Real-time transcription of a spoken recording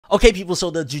Okay, people, so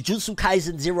the Jujutsu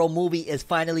Kaisen 0 movie is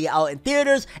finally out in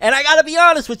theaters, and I gotta be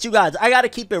honest with you guys. I gotta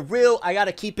keep it real. I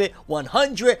gotta keep it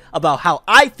 100 about how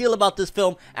I feel about this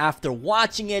film after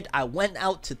watching it. I went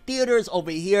out to theaters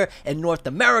over here in North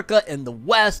America, in the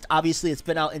West. Obviously, it's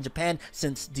been out in Japan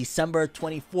since December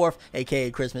 24th, aka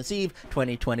Christmas Eve,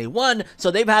 2021.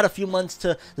 So they've had a few months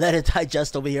to let it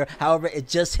digest over here. However, it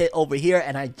just hit over here,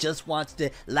 and I just watched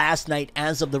it last night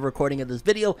as of the recording of this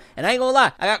video. And I ain't gonna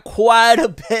lie, I got quite a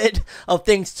bit of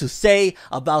things to say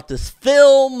about this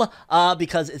film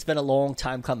because it's been a long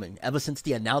time coming. Ever since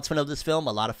the announcement of this film,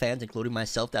 a lot of fans, including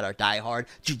myself, that are diehard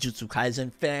Jujutsu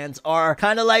Kaisen fans, are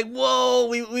kind of like, whoa,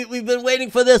 we've been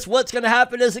waiting for this. What's gonna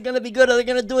happen? Is it gonna be good? Are they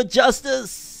gonna do it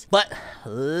justice? But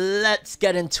let's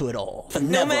get into it all.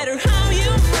 No matter how you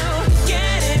move,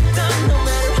 get it done. No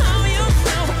matter how you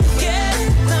move, get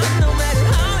it done. No matter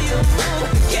how you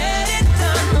move, get it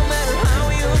done. No matter how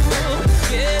you move,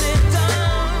 get it done.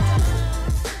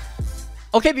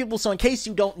 Okay, people, so in case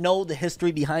you don't know the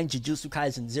history behind Jujutsu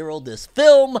Kaisen 0, this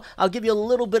film, I'll give you a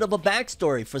little bit of a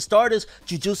backstory. For starters,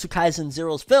 Jujutsu Kaisen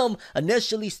 0's film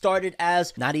initially started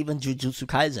as not even Jujutsu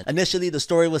Kaisen. Initially, the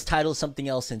story was titled something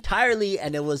else entirely,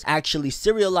 and it was actually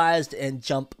serialized in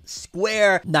Jump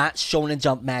Square, not Shonen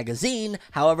Jump magazine.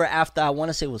 However, after, I want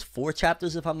to say it was 4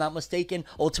 chapters, if I'm not mistaken,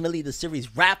 ultimately the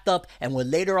series wrapped up and would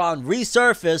later on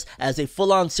resurface as a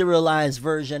full-on serialized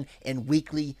version in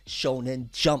Weekly Shonen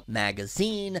Jump magazine.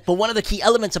 But one of the key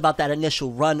elements about that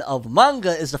initial run of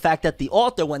manga is the fact that the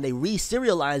author, when they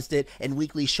re-serialized it in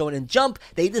Weekly Shonen Jump,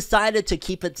 they decided to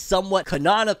keep it somewhat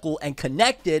canonical and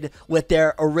connected with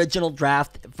their original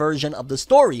draft version of the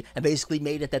story, and basically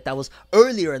made it that was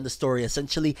earlier in the story,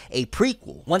 essentially a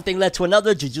prequel. One thing led to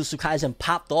another. Jujutsu Kaisen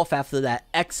popped off after that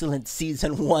excellent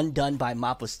season 1 done by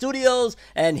MAPPA Studios,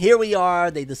 and here we are.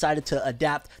 They decided to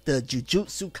adapt the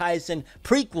Jujutsu Kaisen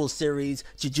prequel series,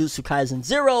 Jujutsu Kaisen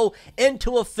 0,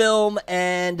 into a film,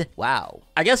 and wow.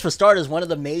 I guess for starters, one of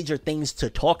the major things to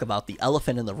talk about, the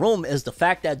elephant in the room, is the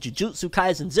fact that Jujutsu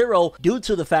Kaisen 0, due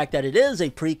to the fact that it is a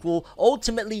prequel,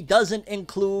 ultimately doesn't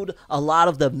include a lot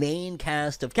of the main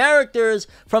cast of characters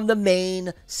from the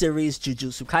main series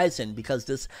Jujutsu Kaisen, because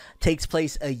this takes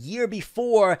place a year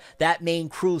before that main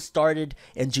crew started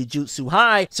in Jujutsu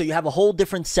High. So you have a whole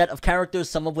different set of characters,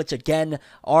 some of which again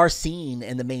are seen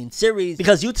in the main series,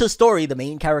 because Yuta's story, the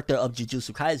main character of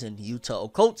Jujutsu Kaisen,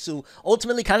 Yuta Okotsu,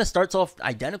 ultimately kind of starts off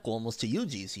identical almost to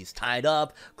Yuji's. He's tied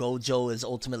up. Gojo is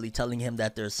ultimately telling him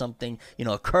that there's something,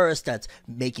 a curse that's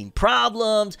making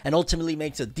problems, and ultimately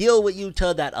makes a deal with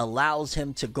Yuta that allows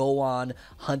him to go on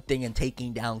hunting and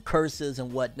taking down curses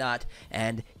and whatnot.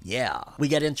 And yeah, we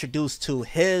get introduced to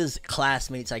his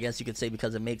classmates, I guess you could say,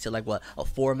 because it makes it like, what, a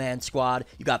 4-man squad.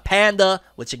 You got Panda,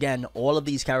 which again, all of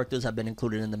these characters have been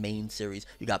included in the main series.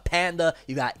 You got Panda,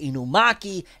 you got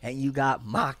Inumaki, and you got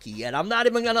Maki. And I'm not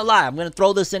even gonna lie, I'm gonna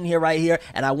throw this in here right here,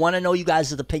 and I want to know you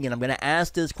guys' opinion. I'm gonna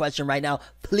ask this question right now.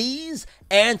 Please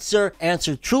answer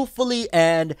truthfully,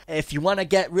 and if you want to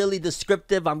get really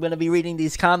descriptive, I'm gonna be reading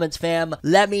these comments, fam.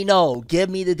 Let me know, give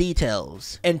me the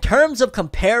details. In terms of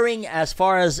comparing as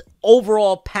far as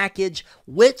overall package,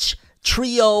 which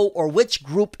trio or which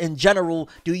group in general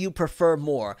do you prefer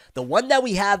more? The one that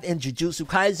we have in Jujutsu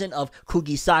Kaisen of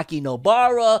Kugisaki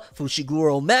Nobara,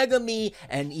 Fushiguro Megami,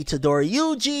 and Itadori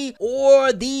Yuji,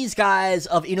 or these guys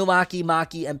of Inumaki,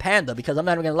 Maki, and Panda? Because I'm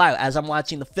not even gonna lie, as I'm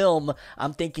watching the film,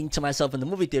 I'm thinking to myself in the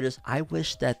movie theaters, I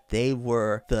wish that they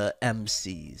were the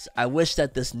MCs. I wish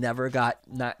that this never got,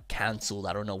 not canceled,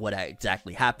 I don't know what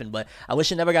exactly happened, but I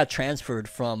wish it never got transferred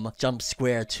from Jump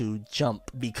Square to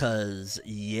Jump, because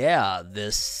yeah,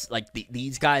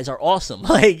 these guys are awesome.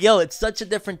 Like, yo, it's such a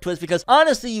different twist, because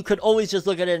honestly, you could always just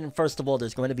look at it, and first of all,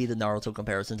 there's going to be the Naruto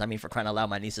comparisons. I mean, for crying out loud,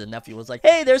 my niece and nephew was like,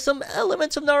 hey, there's some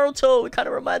elements of Naruto. It kind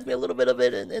of reminds me a little bit of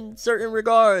it in certain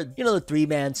regards. The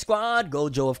 3-man squad.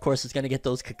 Gojo, of course, is going to get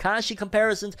those Kakashi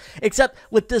comparisons, except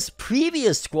with this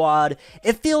previous squad,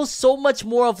 it feels so much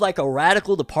more of like a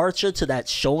radical departure to that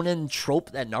shonen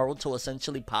trope that Naruto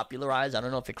essentially popularized. I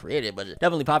don't know if it created, but it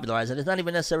definitely popularized, and it's not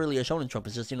even necessarily a shonen trope.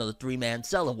 It's just, the 3-man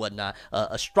cell and whatnot,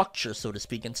 a structure, so to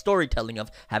speak, and storytelling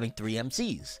of having 3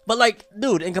 MCs. But like,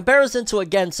 dude, in comparison to,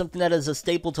 again, something that is a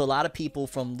staple to a lot of people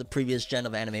from the previous gen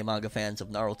of anime manga fans of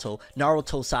Naruto,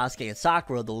 Sasuke, and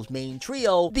Sakura, those main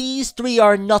trio, these 3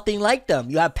 are nothing like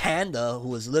them. You have Panda,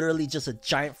 who is literally just a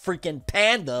giant freaking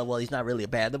panda. Well, he's not really a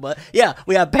panda, but yeah,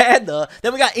 we have Panda.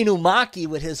 Then we got Inumaki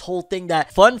with his whole thing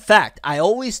that, fun fact, I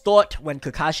always thought when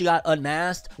Kakashi got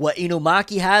unmasked, what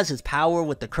Inumaki has, his power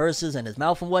with the curses and his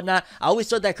mouth and whatnot, whatnot. I always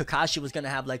thought that Kakashi was gonna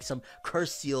have like some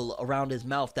curse seal around his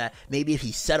mouth, that maybe if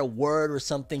he said a word or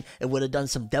something, it would have done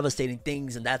some devastating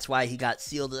things, and that's why he got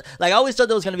sealed. Like, I always thought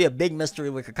there was gonna be a big mystery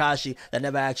with Kakashi that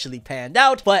never actually panned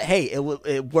out. But hey,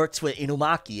 it works with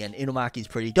Inumaki, and Inumaki's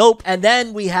pretty dope. And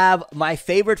then we have my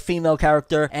favorite female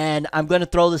character, and I'm gonna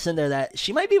throw this in there that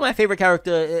she might be my favorite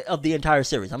character of the entire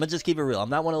series. I'm gonna just keep it real. I'm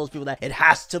not one of those people that it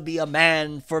has to be a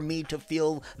man for me to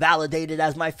feel validated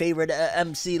as my favorite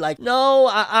MC. Like, no,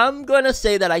 I'm gonna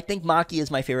say that I think Maki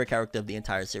is my favorite character of the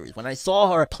entire series. When I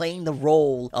saw her playing the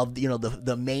role of, you know,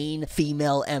 the main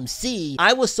female MC,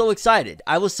 I was so excited.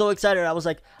 I was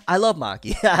like, I love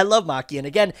Maki. I love Maki. And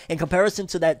again, in comparison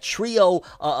to that trio,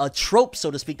 trope,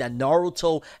 so to speak, that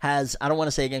Naruto has, I don't want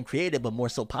to say again created, but more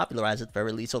so popularized, at the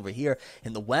very least over here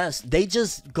in the West, they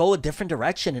just go a different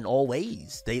direction in all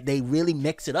ways. They really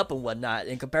mix it up and whatnot,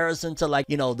 in comparison to, like,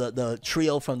 you know, the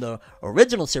trio from the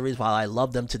original series. While I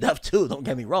love them to death too, don't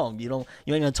get me wrong, you ain't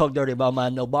gonna talk dirty about my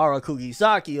Nobara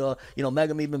Kugisaki or, you know,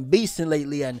 Megami been beasting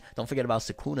lately. And don't forget about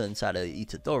Sukuna inside of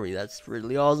Itadori. That's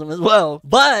really awesome as well.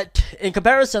 But in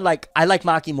comparison, like, I like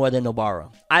Maki more than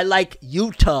Nobara. I like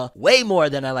Yuta way more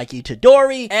than I like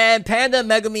Itadori. And Panda and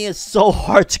Megami is so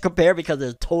hard to compare because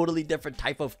they're totally different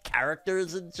type of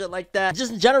characters and shit like that.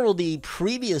 Just in general, the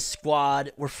previous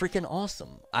squad were freaking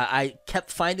awesome. I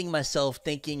kept finding myself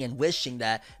thinking and wishing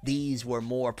that these were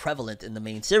more prevalent in the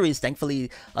main series. Thankfully,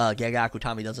 Gege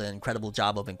Akutami does an incredible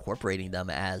job of incorporating them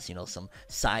as, you know, some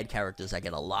side characters that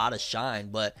get a lot of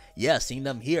shine. But yeah, seeing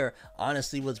them here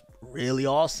honestly was really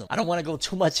awesome. I don't want to go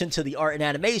too much into the art and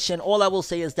animation. All I will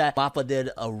say is that MAPPA did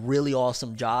a really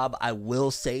awesome job. I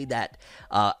will say that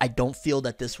I don't feel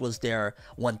that this was their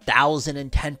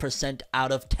 1010%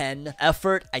 out of 10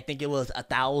 effort. I think it was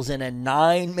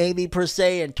 1009 maybe per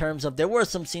se, in terms of, there were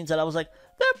some scenes that I was like,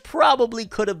 that probably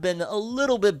could have been a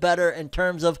little bit better in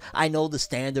terms of, I know the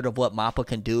standard of what MAPPA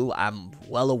can do. I'm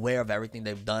well aware of everything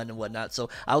they've done and whatnot.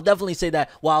 So I'll definitely say that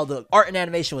while the art and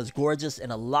animation was gorgeous in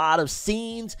a lot of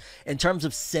scenes, in terms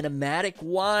of cinematic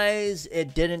wise,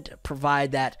 it didn't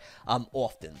provide that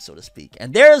often, so to speak.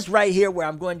 And there's right here where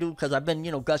I'm going to, because I've been,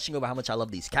 you know, gushing over how much I love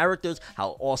these characters,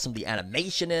 how awesome the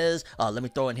animation is. Let me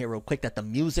throw in here real quick that the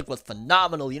music was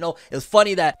phenomenal. You know, it was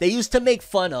funny that they used to make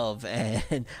fun of,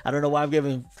 and I don't know why I'm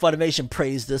giving Funimation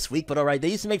praise this week, but alright, they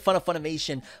used to make fun of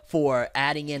Funimation for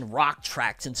adding in rock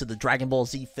tracks into the Dragon Ball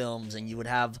Z films, and you would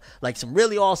have like some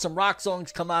really awesome rock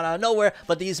songs come out of nowhere,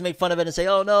 but they used to make fun of it and say,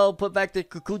 oh no, put back the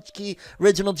Kikuchi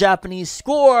original Japanese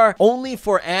score, only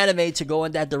for anime to go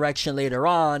in that direction later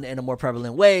on in a more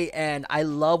prevalent way. And I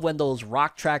love when those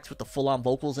rock tracks with the full-on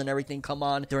vocals and everything come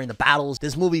on during the battles.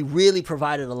 This movie really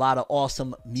provided a lot of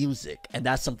awesome music, and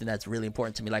that's something that's really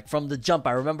important to me. Like, from the jump,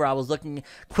 I remember I was looking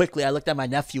quickly, I looked at my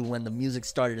nephew when the music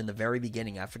started in the very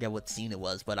beginning. I forget what scene it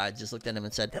was, but I just looked at him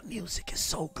and said, the music is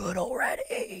so good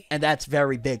already. And that's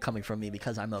very big coming from me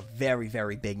because I'm a very,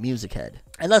 very big music head.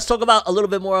 And let's talk about a little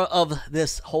bit more of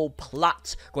this whole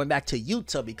plot, going back to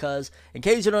Yuta, because in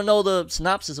case you don't know the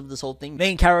synopsis of this whole thing,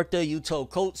 main character Yuto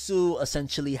Kotsu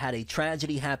essentially had a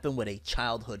tragedy happen with a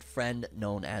childhood friend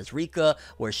known as Rika,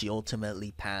 where she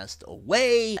ultimately passed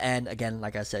away. And again,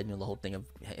 like I said, you know, the whole thing of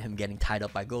him getting tied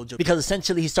up by Gojo, because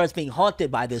essentially he starts being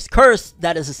haunted by this curse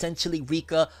that is essentially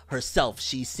Rika herself.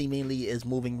 She seemingly is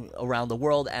moving around the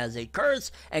world as a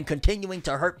curse and continuing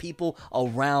to hurt people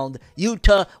around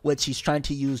Yuta, which he's trying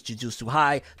to use Jujutsu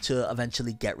High to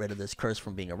eventually get rid of this curse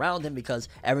from being around him, because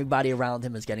everybody around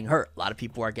him is getting hurt. A lot of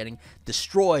people are getting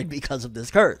destroyed because of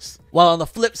this curse. While on the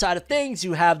flip side of things,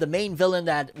 you have the main villain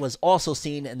that was also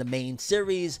seen in the main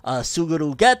series,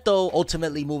 Suguru Geto,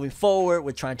 ultimately moving forward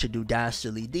with trying to do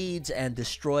dastardly deeds and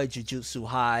destroy Jujutsu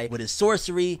High with his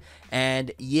sorcery.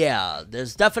 And yeah,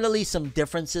 there's definitely some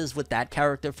differences with that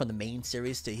character from the main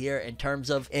series to here, in terms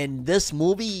of, in this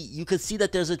movie you could see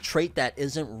that there's a trait that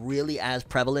isn't really as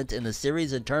prevalent in the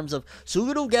series, in terms of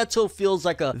Suguru Geto feels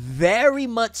like a very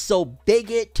much so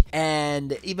bigot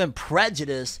and even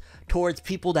prejudice towards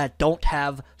people that don't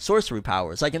have sorcery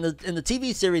powers. Like in the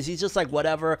TV series, he's just like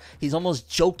whatever. He's almost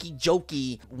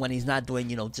jokey when he's not doing,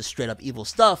 you know, just straight up evil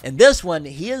stuff. In this one,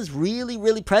 he is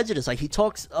really prejudiced. Like, he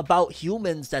talks about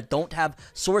humans that don't have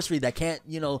sorcery, that can't,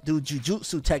 you know, do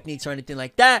jujutsu techniques or anything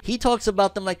like that. He talks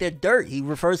about them like they're dirt. He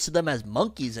refers to them as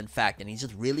monkeys, in fact, and he's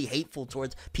just really hateful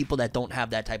towards people that don't have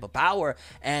that type of power.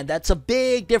 And that's a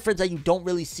big difference that you don't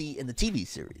really see in the TV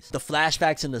series. The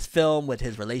flashbacks in this film with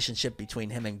his relationship between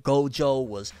him and Gojo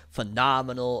was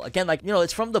phenomenal. Again, like, you know,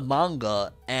 it's from the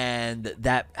manga, and and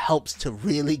that helps to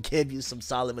really give you some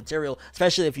solid material,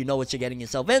 especially if you know what you're getting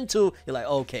yourself into. You're like,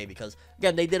 okay, because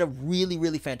again, they did a really,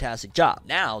 really fantastic job.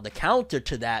 Now, the counter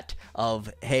to that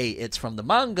of, hey, it's from the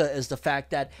manga is the fact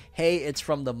that, hey, it's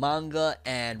from the manga,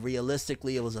 and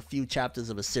realistically, it was a few chapters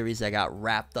of a series that got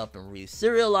wrapped up and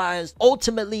re-serialized.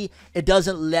 Ultimately, it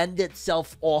doesn't lend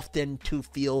itself often to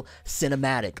feel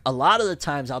cinematic. A lot of the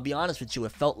times, I'll be honest with you,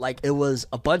 it felt like it was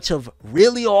a bunch of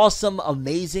really awesome,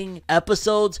 amazing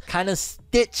episodes kind of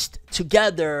stitched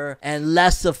together, and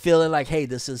less of feeling like, hey,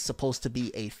 this is supposed to be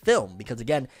a film. Because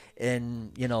again,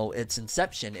 in, you know, its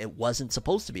inception, it wasn't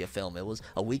supposed to be a film. It was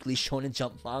a weekly Shonen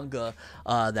Jump manga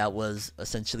that was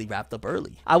essentially wrapped up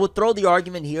early. I would throw the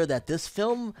argument here that this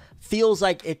film feels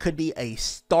like it could be a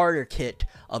starter kit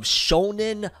of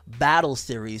shonen battle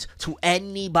series to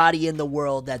anybody in the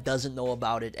world that doesn't know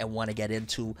about it and want to get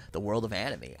into the world of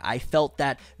anime. I felt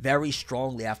that very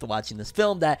strongly after watching this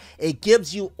film, that it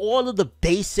gives you all of the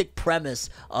basic premise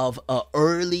of a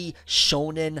early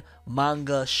shonen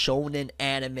manga, shonen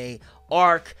anime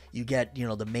arc. You get, you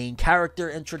know, the main character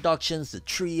introductions, the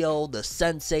trio, the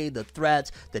sensei, the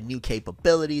threats, the new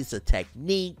capabilities, the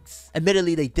techniques.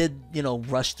 Admittedly, they did, you know,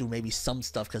 rush through maybe some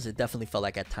stuff, because it definitely felt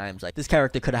like at times like this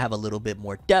character could have a little bit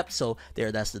more depth. So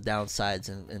that's the downsides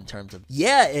in terms of,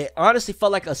 yeah, it honestly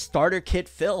felt like a starter kit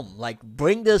film. Like,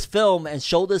 bring this film and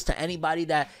show this to anybody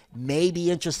that may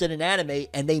be interested in anime,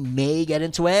 and they may get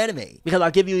into anime. Because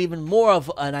I'll give you even more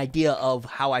of an idea of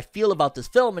how I feel about this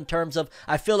film, in terms of,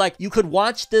 I feel like you could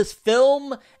watch this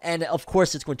film, and of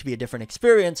course it's going to be a different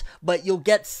experience, but you'll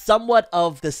get somewhat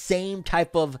of the same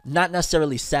type of, not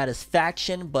necessarily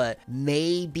satisfaction, but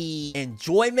maybe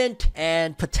enjoyment,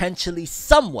 and potentially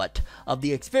somewhat of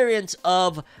the experience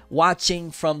of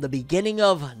watching from the beginning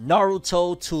of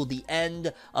Naruto to the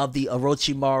end of the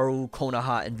Orochimaru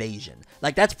Konoha invasion.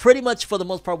 Like, that's pretty much, for the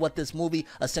most part, what this movie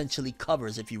essentially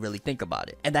covers, if you really think about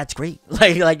it. And that's great.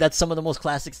 Like that's some of the most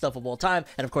classic stuff of all time.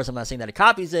 And of course, I'm not saying that it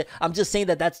copies it. I'm just saying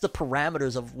that that's the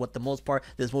parameters of what the most part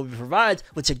this movie provides,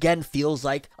 which again feels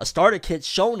like a starter kit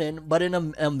shonen, but in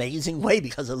an amazing way,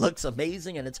 because it looks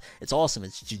amazing and it's awesome.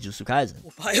 It's Jujutsu Kaisen.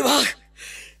 お前は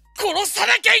殺さ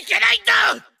なきゃいけないん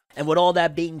だ And with all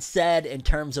that being said, in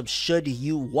terms of should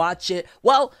you watch it,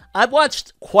 well, I've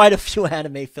watched quite a few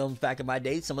anime films back in my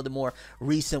day. Some of the more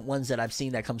recent ones that I've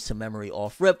seen that comes to memory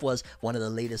off rip was one of the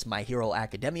latest My Hero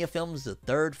Academia films, the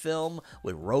third film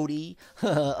with Rhodey.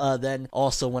 Then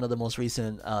also one of the most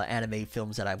recent anime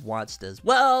films that I've watched as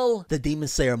well, the Demon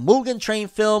Slayer Mugen Train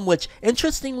film, which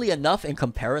interestingly enough, in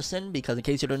comparison, because in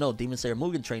case you don't know, Demon Slayer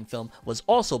Mugen Train film was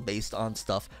also based on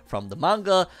stuff from the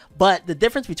manga, but the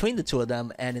difference between the two of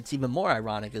them, and it's even more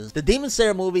ironic, is the Demon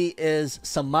Slayer movie is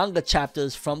some manga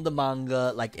chapters from the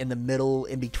manga, like in the middle,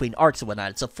 in between arcs and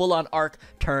whatnot. It's a full-on arc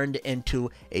turned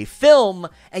into a film,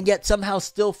 and yet somehow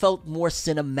still felt more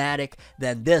cinematic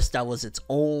than this. That was its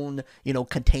own, you know,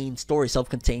 contained story,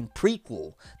 self-contained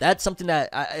prequel. That's something that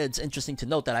it's interesting to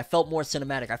note, that I felt more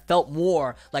cinematic. I felt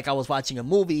more like I was watching a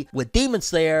movie with Demon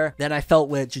Slayer than I felt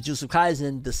with Jujutsu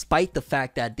Kaisen, despite the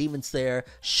fact that Demon Slayer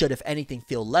should, if anything,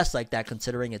 feel less like that,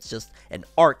 considering it's just an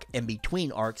arc in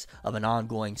between arcs of an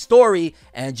ongoing story,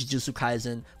 and Jujutsu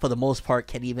Kaisen, for the most part,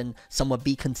 can even somewhat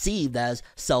be conceived as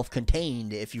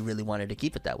self-contained if you really wanted to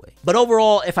keep it that way. But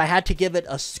overall, if I had to give it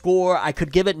a score, I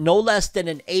could give it no less than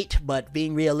an 8, but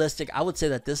being realistic, I would say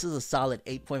that this is a solid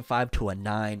 8.5 to a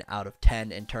 9 out of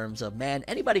 10 in terms of, man,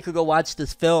 anybody could go watch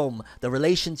this film. The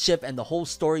relationship and the whole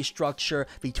story structure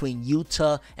between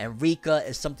Yuta and Rika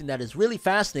is something that is really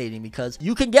fascinating, because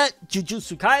you can get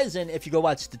Jujutsu Kaisen if you go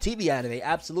watch the TV anime,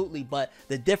 absolutely, but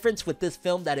the difference with this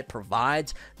film that it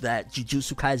provides, that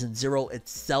Jujutsu Kaisen 0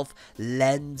 itself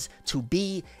lends to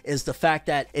be, is the fact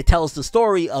that it tells the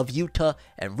story of Yuta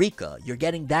and Rika. You're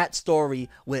getting that story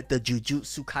with the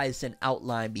Jujutsu Kaisen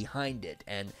outline behind it,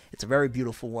 and it's a very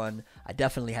beautiful one. I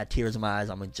definitely had tears in my eyes.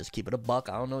 I'm gonna just keep it a buck.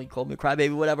 I don't know, you call me a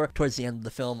crybaby, whatever. Towards the end of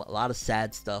the film, a lot of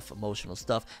sad stuff, emotional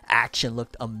stuff. Action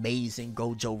looked amazing.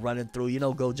 Gojo running through, you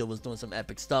know, Gojo was doing some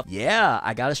epic stuff. Yeah,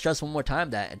 I gotta stress one more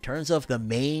time that in terms of the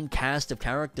main cast of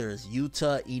characters,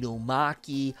 Yuta,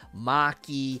 Inumaki,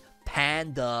 Maki,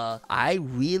 Panda, I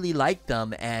really like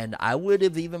them, and I would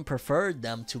have even preferred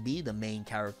them to be the main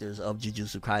characters of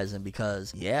Jujutsu Kaisen,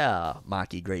 because yeah,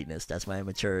 Maki greatness. That's my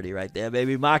immaturity right there,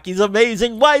 baby. Maki's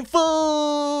amazing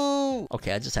waifu.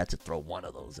 Okay, I just had to throw one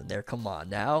of those in there. Come on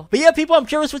now. But yeah, people, I'm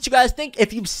curious what you guys think.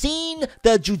 If you've seen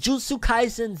the Jujutsu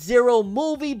Kaisen 0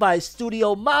 movie by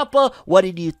Studio Mappa, what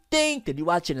did you think? Did you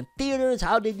watch it in theaters?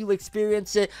 How did you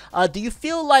experience it? Do you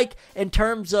feel like, in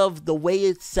terms of the way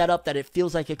it's set up, that it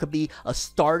feels like it could be a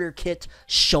starter kit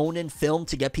shonen film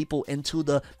to get people into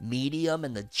the medium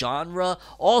and the genre?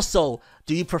 Also,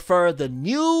 do you prefer the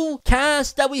new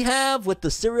cast that we have with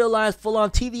the serialized full-on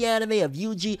TV anime of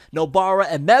Yuji, Nobara,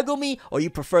 and Megumi? Or you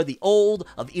prefer the old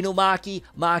of Inumaki,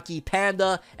 Maki,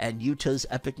 Panda, and Yuta's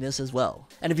epicness as well?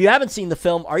 And if you haven't seen the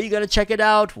film, are you going to check it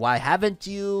out? Why haven't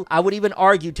you? I would even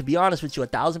argue, to be honest with you,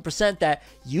 1000%, that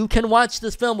you can watch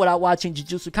this film without watching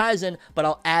Jujutsu Kaisen, but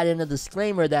I'll add in a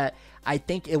disclaimer that I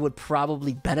think it would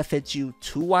probably benefit you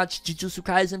to watch Jujutsu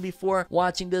Kaisen before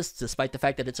watching this, despite the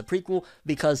fact that it's a prequel,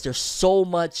 because there's so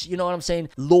much, you know what I'm saying,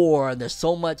 lore, and there's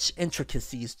so much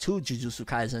intricacies to Jujutsu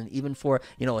Kaisen, even for,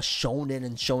 you know, a shonen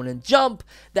and shonen jump,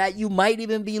 that you might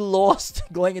even be lost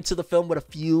going into the film with a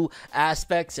few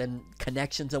aspects and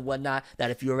connections and whatnot,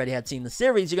 that if you already had seen the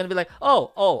series, you're gonna be like,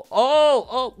 whoa.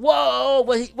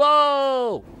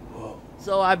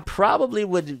 So I probably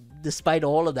would, despite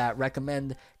all of that,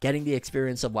 recommend getting the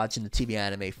experience of watching the TV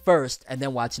anime first and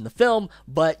then watching the film,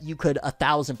 but you could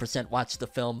 1000% watch the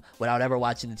film without ever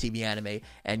watching the TV anime,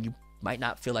 and you might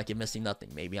not feel like you're missing nothing.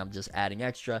 Maybe I'm just adding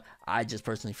extra. I just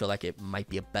personally feel like it might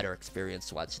be a better experience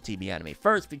to watch the TV anime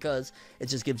first, because it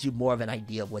just gives you more of an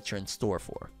idea of what you're in store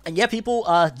for. And yeah, people,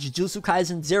 Jujutsu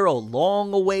Kaisen 0,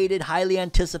 long awaited, highly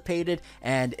anticipated,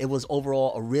 and it was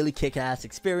overall a really kick-ass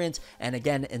experience. And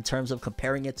again, in terms of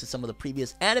comparing it to some of the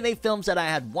previous anime films that I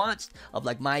had watched, of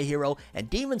like My Hero and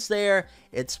Demon Slayer,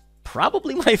 it's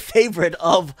probably my favorite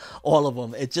of all of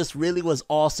them. It just really was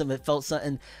awesome. It felt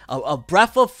something, a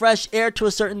breath of fresh air to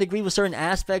a certain degree with certain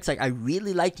aspects. Like, I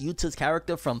really liked Yuta's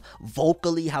character, from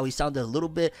vocally, how he sounded a little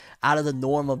bit out of the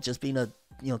norm of just being a,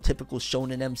 you know, typical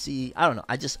shonen MC. I don't know.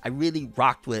 I really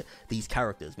rocked with these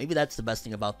characters. Maybe that's the best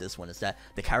thing about this one, is that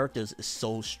the characters is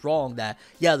so strong that,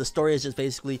 yeah, the story is just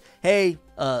basically, hey,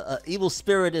 evil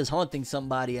spirit is haunting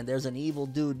somebody and there's an evil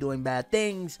dude doing bad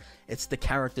things. It's the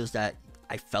characters that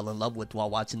I fell in love with while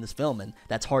watching this film, and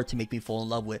that's hard to make me fall in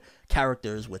love with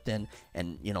characters within,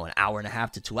 and you know, an hour and a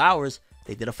half to 2 hours.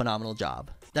 They did a phenomenal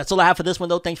job. That's all I have for this one,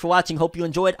 though. Thanks for watching. Hope you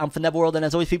enjoyed. I'm from Neverworld, and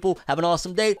as always, people, have an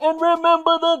awesome day. And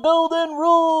remember the golden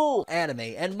rule: anime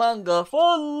and manga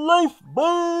for life,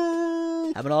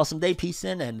 boy. Have an awesome day. Peace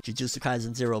in, and Jujutsu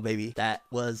Kaisen 0, baby. That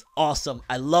was awesome.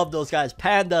 I love those guys.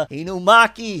 Panda,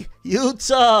 Inumaki,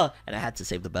 Yuta, and I had to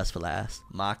save the best for last.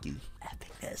 Maki.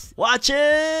 Epicness. Watch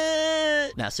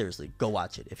it! Now, seriously, go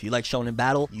watch it. If you like shonen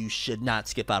battle, you should not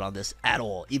skip out on this at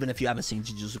all. Even if you haven't seen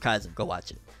Jujutsu Kaisen, go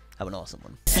watch it. Have an awesome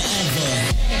one.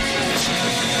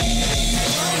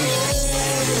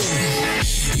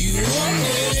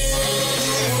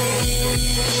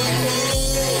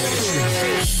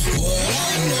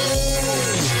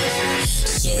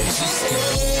 So just go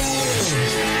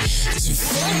to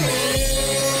find